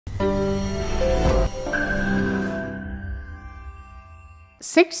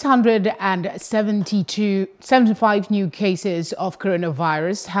675 new cases of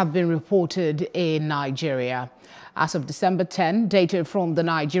coronavirus have been reported in Nigeria. As of December 10, data from the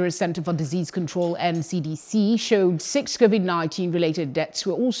Nigeria Center for Disease Control (NCDC) showed 6 COVID-19 related deaths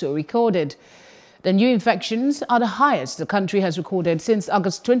were also recorded. The new infections are the highest the country has recorded since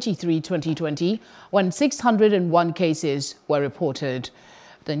August 23, 2020, when 601 cases were reported.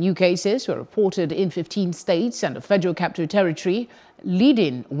 The new cases were reported in 15 states and the Federal Capital Territory,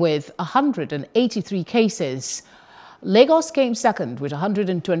 leading with 183 cases. Lagos came second with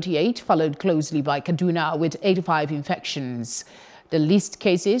 128, followed closely by Kaduna with 85 infections. The least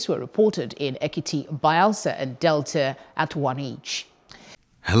cases were reported in Ekiti, Bayelsa and Delta at 1 each.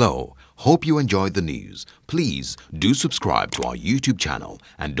 Hello, hope you enjoyed the news. Please do subscribe to our YouTube channel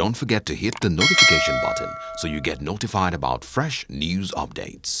and don't forget to hit the notification button so you get notified about fresh news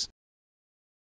updates.